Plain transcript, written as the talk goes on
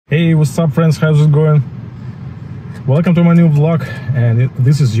Hey, what's up friends, how's it going? Welcome to my new vlog, and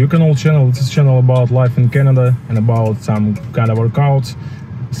this is uCANall channel. This is a channel about life in Canada and about some kind of workouts.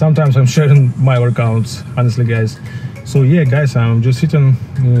 Sometimes I'm sharing my workouts, honestly guys. So yeah guys, I'm just sitting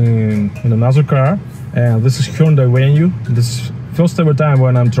in another car, and this is Hyundai Venue. This is first ever time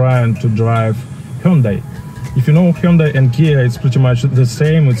when I'm trying to drive Hyundai. If you know Hyundai and Kia, it's pretty much the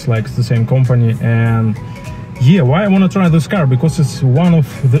same, it's like the same company. And yeah, why I want to try this car? Because it's one of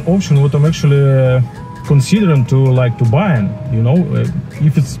the options what I'm actually considering to buy. You know,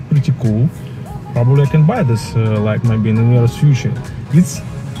 if it's pretty cool, probably I can buy this like maybe in the nearest future. It's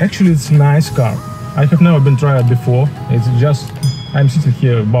a nice car. I have never been tried before. It's just I'm sitting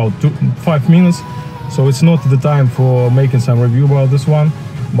here about 5 minutes, so it's not the time for making some review about this one.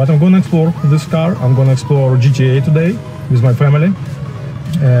 But I'm gonna explore this car. I'm gonna explore GTA today with my family.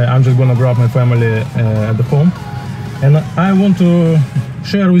 I'm just gonna grab my family at the home, and I want to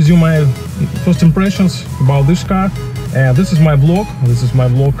share with you my first impressions about this car. And this is my vlog. This is my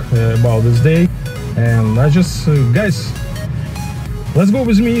vlog about this day. And I just guys, let's go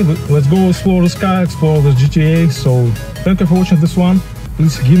with me. Let's go explore this car, explore this GTA. So thank you for watching this one.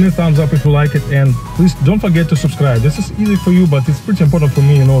 Please give me a thumbs up if you like it, and please don't forget to subscribe. This is easy for you, but it's pretty important for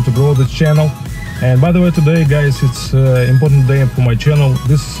me, you know, to grow this channel. And by the way, today guys, it's an important day for my channel.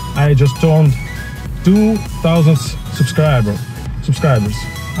 I just turned 2,000 subscribers.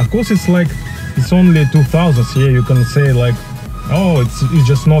 Of course, it's only 2,000. Yeah, you can say like, oh, it's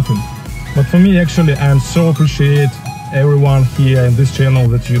just nothing. But for me, actually, I'm so appreciate everyone here in this channel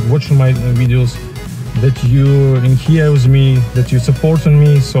that you're watching my videos, that you in here with me, that you supporting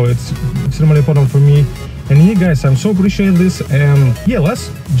me. So it's extremely important for me. And yeah, guys, I'm so appreciate this. And yeah,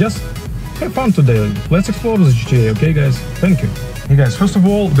 let's just have fun today. Let's explore this GTA, okay guys? Thank you. Hey guys, first of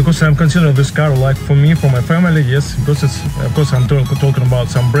all, because I'm considering this car like for me, for my family, yes, because it's, of course I'm talking about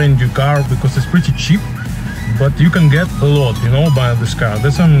some brand new car, because it's pretty cheap, but you can get a lot, you know, buying this car.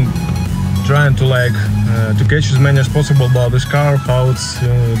 That's I'm trying to to catch as many as possible about this car, how it's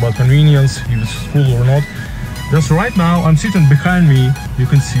about convenience, if it's cool or not. Just right now I'm sitting behind me, you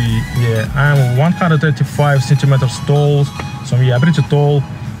can see, yeah, I'm 185 centimeters tall, so yeah, pretty tall.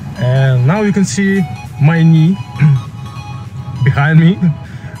 And now you can see my knee behind me.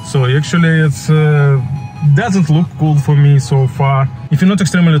 So actually it's doesn't look cool for me so far. If you're not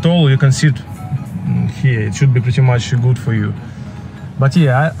extremely tall, you can sit here, it should be pretty much good for you. But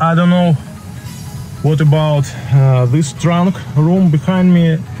yeah, I don't know what about this trunk room behind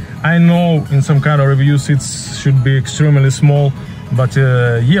me. I know in some kind of reviews it should be extremely small, but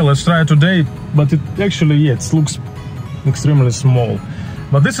yeah, let's try it today. But it actually, yeah, it looks extremely small.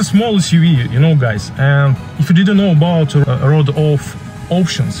 But this is small SUV, you know guys, and if you didn't know about road off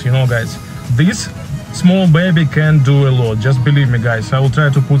options, you know guys, this small baby can do a lot, just believe me guys. I will try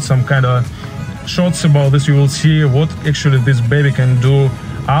to put some kind of shots about this, you will see what actually this baby can do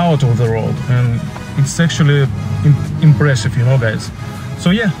out of the road, and it's actually impressive, you know guys. So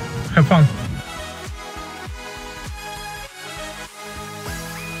yeah, have fun.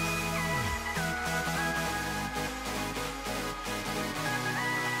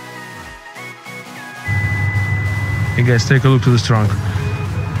 Hey guys, take a look to this trunk,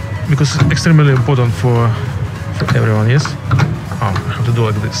 because it's extremely important for everyone, yes? Oh, I have to do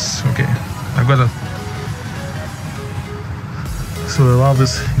like this, okay. I've got it. So I love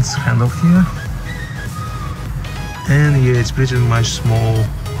this, it's handle here. And yeah, it's pretty much small.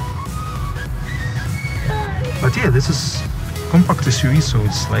 But yeah, this is compact SUV, so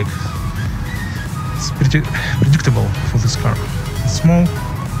it's pretty predictable for this car. It's small,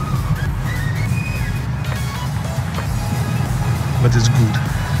 but it's good.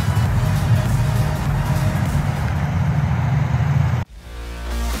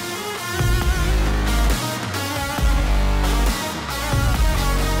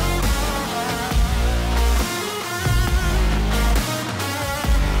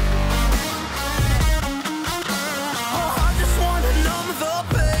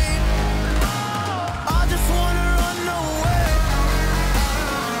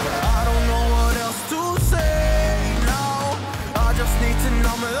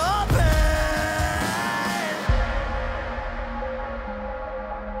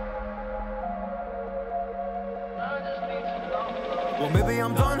 Well, maybe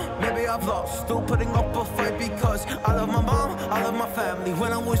I'm done, maybe I've lost. Still putting up a fight because I love my mom, I love my family.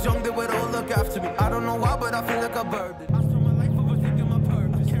 When I was young, they would all look after me. I don't know why, but I feel like a burden.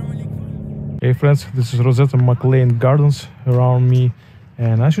 Hey friends, this is Rosetta McClain Gardens around me,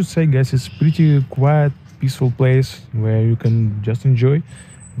 and I should say guys, it's pretty quiet, peaceful place where you can just enjoy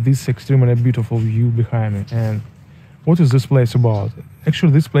this extremely beautiful view behind me. And what is this place about?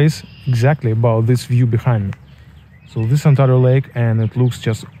 Actually, this place exactly about this view behind me. So this Ontario Lake, and it looks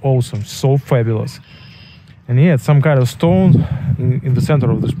just awesome, so fabulous. And yeah, it's some kind of stone in the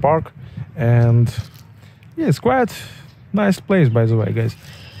center of this park, and yeah, it's quite nice place, by the way, guys.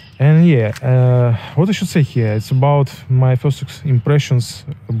 And yeah, what I should say here, it's about my first impressions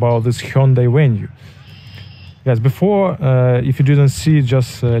about this Hyundai Venue. Guys, before, if you didn't see,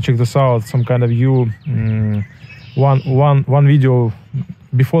 just check this out, some kind of view, one video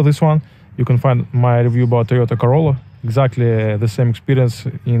before this one, you can find my review about Toyota Corolla, exactly the same experience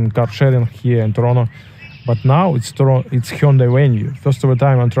in car sharing here in Toronto. But now it's Hyundai Venue. First of the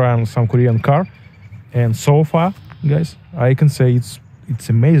time I'm trying some Korean car, and so far, guys, I can say it's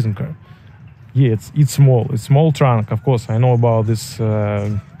amazing car. Yeah, it's small trunk. Of course, I know about this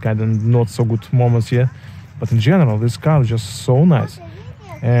kind of not so good moments here, but in general, this car is just so nice,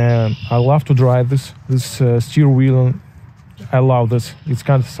 and I love to drive this steering wheel. I love this. It's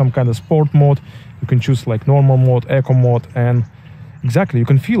kind of some kind of sport mode. You can choose like normal mode, eco mode, and exactly you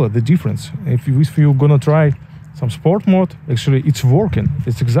can feel it, the difference. If you're gonna try some sport mode, actually it's working.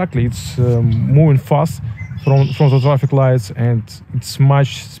 It's moving fast from the traffic lights, and it's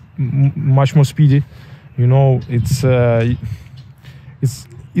much more speedy. You know,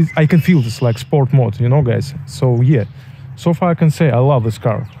 I can feel this like sport mode, you know, guys. So yeah, so far I can say I love this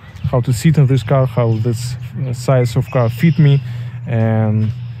car. How to sit in this car, how this size of car fit me,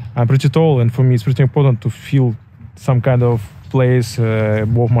 and I'm pretty tall, and for me it's pretty important to feel some kind of place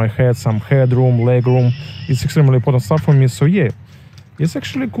above my head, some headroom, leg room. It's extremely important stuff for me. So yeah, it's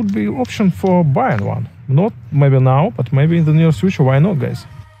actually could be option for buying one. Not maybe now, but maybe in the near future. Why not, guys?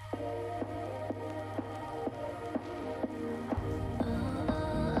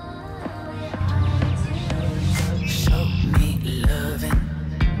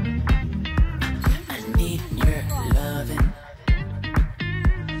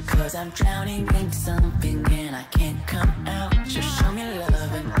 I'm drowning in something and I can't come out. Just show me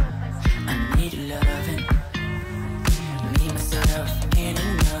loving. I need loving. Me, myself, ain't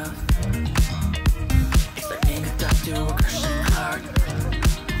enough. It's like being a doctor or crushing heart.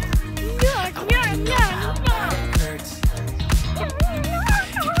 How bad it hurts.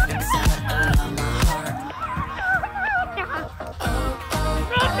 Keep inside around my heart.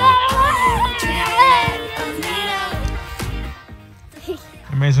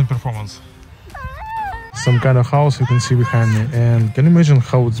 Amazing performance. Some kind of house you can see behind me, and can you imagine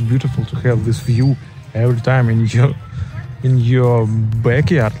how it's beautiful to have this view every time in your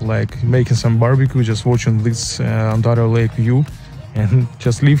backyard, like making some barbecue, just watching this Ontario Lake view, and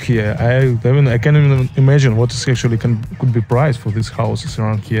just live here. I can't even imagine what is actually could be priced for these houses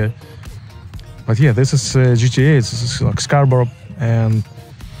around here. But yeah, this is GTA. This is like Scarborough, and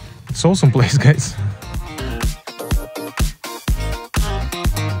it's awesome place, guys.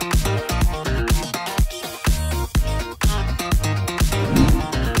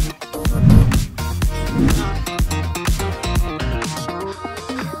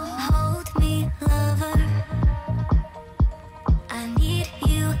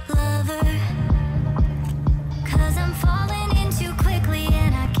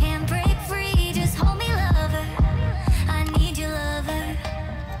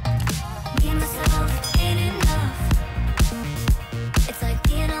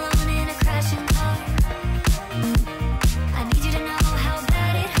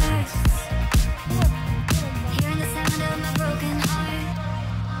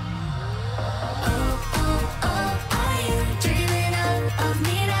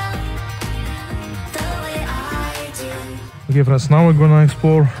 Okay friends, now we're gonna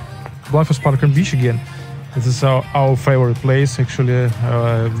explore Bluffs Park and Beach again. This is our favorite place, actually.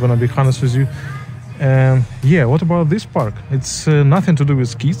 I'm gonna be honest with you. And yeah, what about this park? It's nothing to do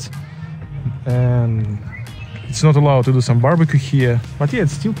with kids, and it's not allowed to do some barbecue here, but yeah,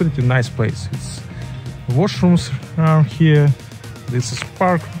 it's still pretty nice place. It's washrooms around here. This is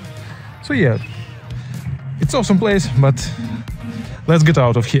park. So yeah, it's awesome place, but let's get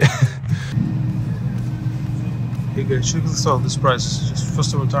out of here. Hey guys, check this out, this price is just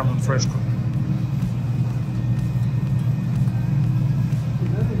first of all time on Freshco.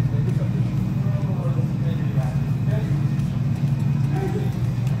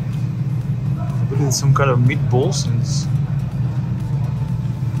 I believe it's some kind of meatballs, and it's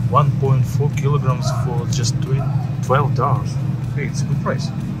 1.4 kilograms for just $12. Hey, it's a good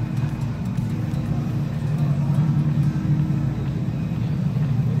price.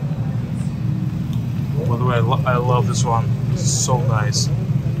 By the way, I love this one. It's so nice.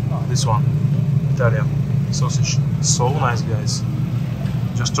 This one, Italian sausage, so nice, guys.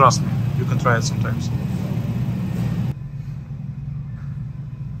 Just trust me, you can try it sometimes.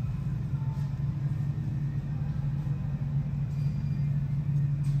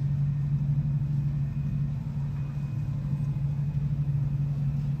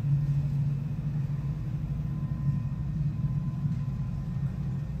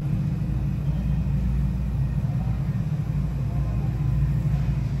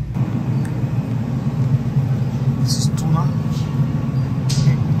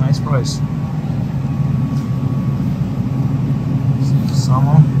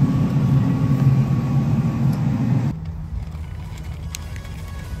 summer.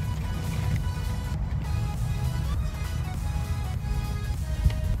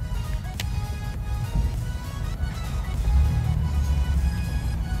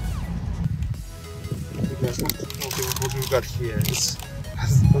 What we've got here is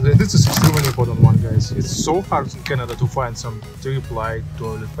this is extremely important one, guys. It's so hard in Canada to find some cheap like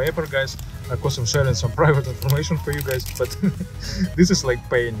toilet paper, guys. Of course, I'm sharing some private information for you guys, but this is like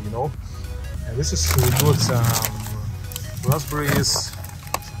pain, you know. And this is we got some raspberries, some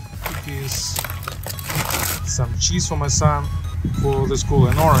cookies, some cheese for my son for the school,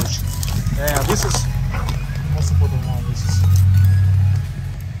 and orange. And this is most important one.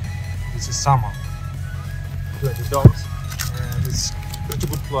 This is summer. $20, and it's pretty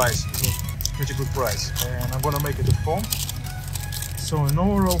good price. Pretty good price, and I'm gonna make it at home. So in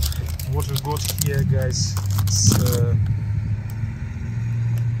overall, what we got here, guys, it's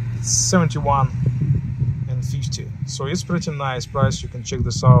 71.50. So it's pretty nice price. You can check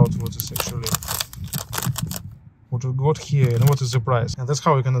this out. What is actually what we got here and what is the price, and that's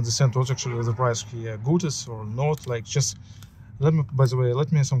how you can understand what's actually the price here, good is or not. Like just. By the way,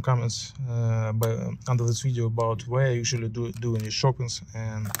 let me some comments under this video about where you usually do your shoppings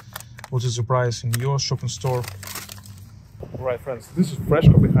and what is the price in your shopping store. Right, friends, this is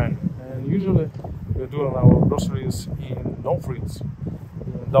Freshco behind, and usually we're doing our groceries in Northfields,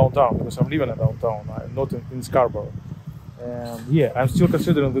 downtown, because I'm living in downtown, I'm not in Scarborough. And yeah, I'm still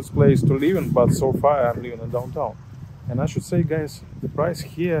considering this place to live in, but so far I'm living in downtown. And I should say, guys, the price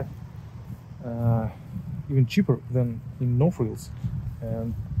here even cheaper than in Northfields,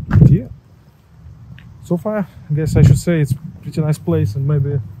 and yeah, so far I guess I should say it's pretty nice place, and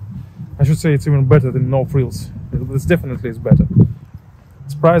maybe I should say it's even better than Northfields. It's definitely is better.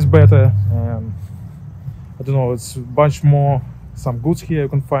 It's priced better, and I don't know, it's a bunch more some goods here you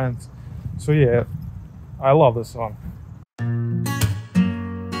can find. So yeah, I love this one.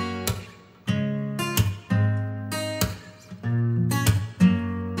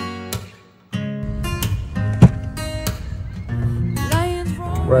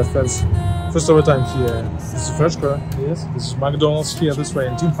 Right, friends, first of all time here, this is Freshco, yes, this is McDonald's here this way,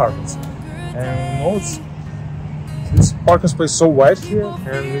 and Tim Hortons. And you know, this parking space so wide here,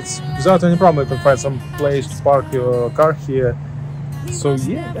 and it's without any problem you can find some place to park your car here. So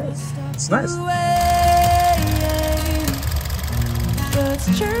yeah, guys, it's nice. Birds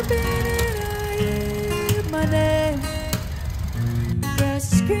chirping and I hear my name.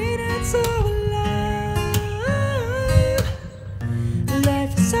 Grass is green and so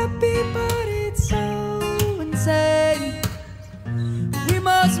happy, but it's so insane. We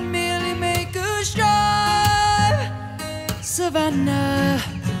must merely make a strive. Savannah,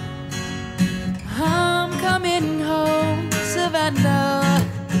 I'm coming home. Savannah,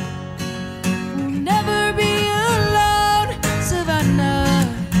 we'll never be alone. Savannah,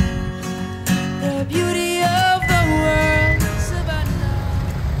 the beauty of the world. Savannah.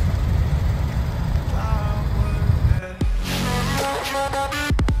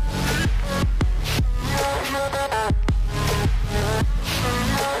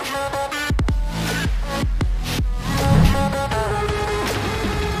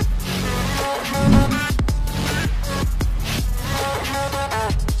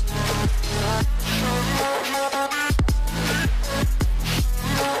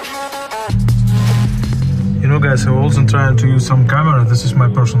 Guys, I'm also trying to use some camera. This is my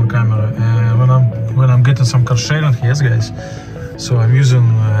personal camera, and when I'm getting some car sharing, yes guys, so I'm using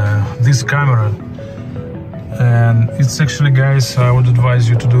this camera, and it's actually, guys, I would advise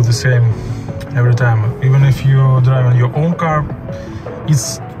you to do the same every time. Even if you're driving your own car,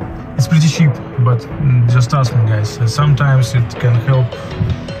 it's pretty cheap, but just ask me, guys, sometimes it can help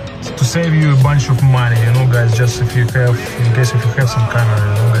to save you a bunch of money, you know, guys, just if you have, in case if you have some camera,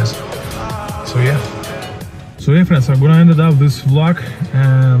 you know, guys. So yeah. So yeah, friends, I'm gonna end up this vlog,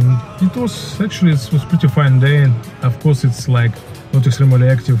 and it was pretty fun day. And of course, it's like not extremely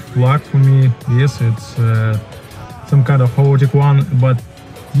active vlog for me. Yes, it's some kind of chaotic one, but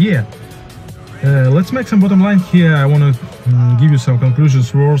yeah. Let's make some bottom line here. I want to give you some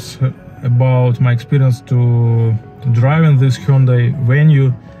conclusions words about my experience to driving this Hyundai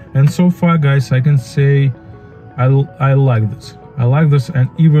Venue, and so far, guys, I can say I like this. I like this, and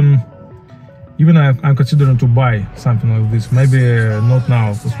even I'm considering to buy something like this. Maybe not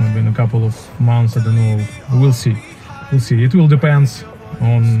now, because maybe in a couple of months, I don't know. We'll see. It will depend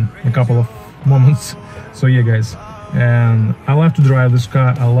on a couple of moments. So yeah, guys, and I love to drive this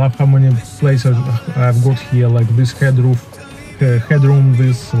car. I love how many places I've got here, like this headroom,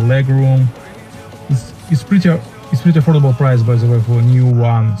 this leg room. It's pretty it's pretty affordable price, by the way, for a new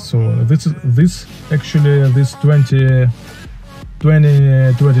one. So this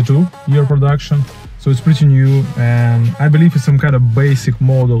 2022 year production, so it's pretty new, and I believe it's some kind of basic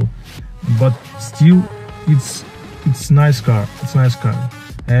model, but still it's nice car. It's nice car.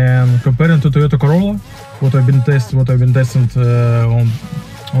 And comparing to Toyota Corolla, what I've been testing on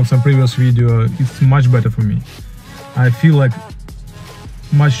some previous video, it's much better for me. I feel like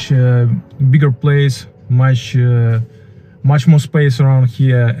much bigger place, much more space around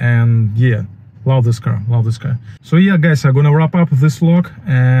here, and yeah, love this car, love this car. So yeah, guys, I'm gonna wrap up this vlog,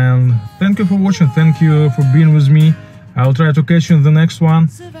 and thank you for watching, thank you for being with me. I'll try to catch you in the next one,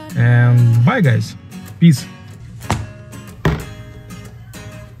 and bye guys, peace.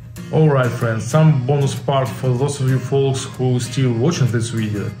 Alright friends, some bonus part for those of you folks who still watching this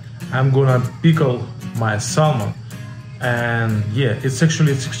video. I'm gonna pickle my salmon, and yeah, it's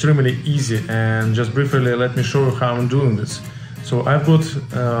extremely easy, and just briefly let me show you how I'm doing this. So I've got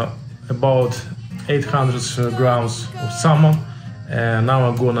about 800 grams of salmon, and now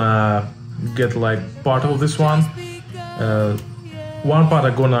I'm gonna get like part of this one. One part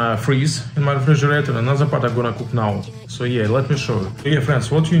I'm gonna freeze in my refrigerator, another part I'm gonna cook now. So yeah, let me show you. Yeah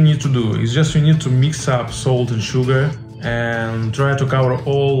friends, what you need to do is just you need to mix up salt and sugar and try to cover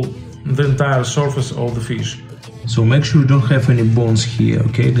the entire surface of the fish. So make sure you don't have any bones here,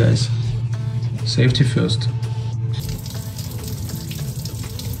 okay guys? Safety first.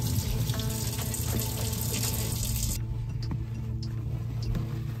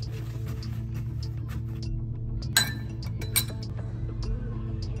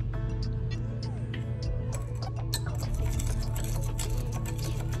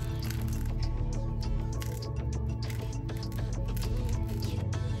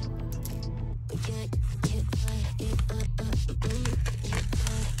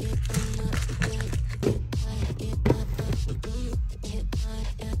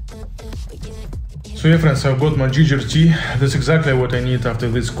 So yeah friends, I've got my ginger tea. That's exactly what I need after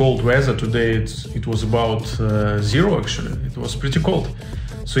this cold weather. Today it was about 0 actually, it was pretty cold.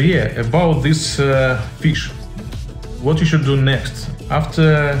 So yeah, about this fish, what you should do next.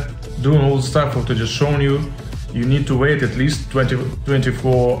 After doing all the stuff I've just shown you, you need to wait at least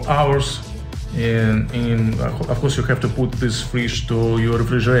 24 hours, and of course you have to put this fish to your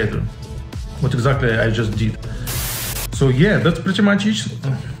refrigerator. What exactly I just did. So yeah, that's pretty much it.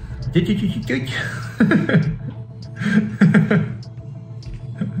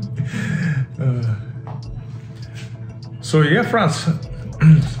 So yeah, friends,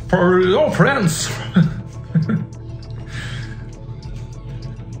 for your friends.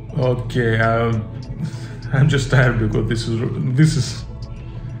 Okay, I'm just tired because this is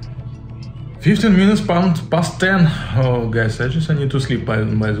 15 minutes past 10. Oh guys, I need to sleep by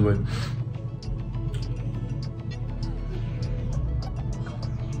the way.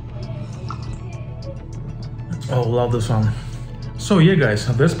 Oh, love this one. So yeah guys,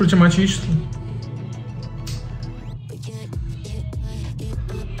 that's pretty much it.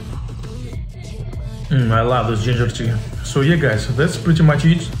 I love this ginger tea. So yeah guys, that's pretty much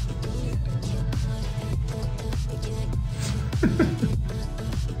it.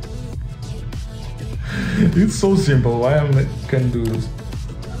 It's so simple, why I can do this.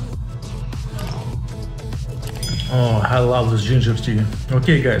 Oh, I love this ginger tea.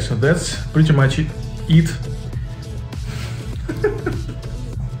 Okay guys, so that's pretty much it.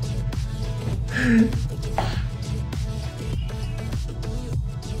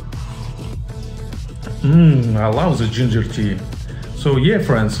 I love the ginger tea. So yeah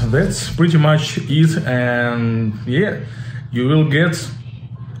friends, that's pretty much it, and yeah, you will get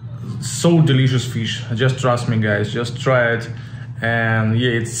so delicious fish. Just trust me guys, just try it. And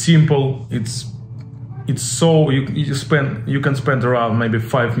yeah, it's simple, it's so you can spend around maybe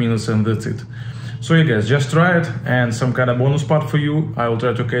 5 minutes and that's it. So yeah guys, just try it, and some kind of bonus part for you. I will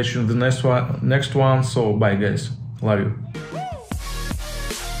try to catch you in the next one. So bye guys, love you.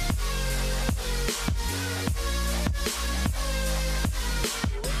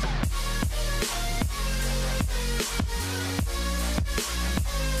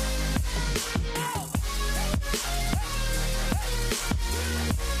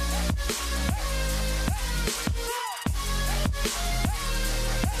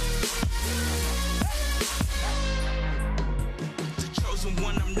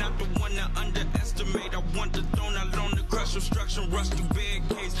 I'm not the one to underestimate. I want the throne, I loan the crush obstruction, rush through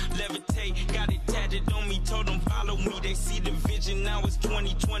barricades, levitate, got it tatted on me, told them follow me. They see the vision, now it's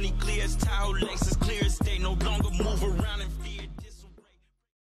 2020, clear as Tahoe, Lexus, clear as day, no longer move around in fear.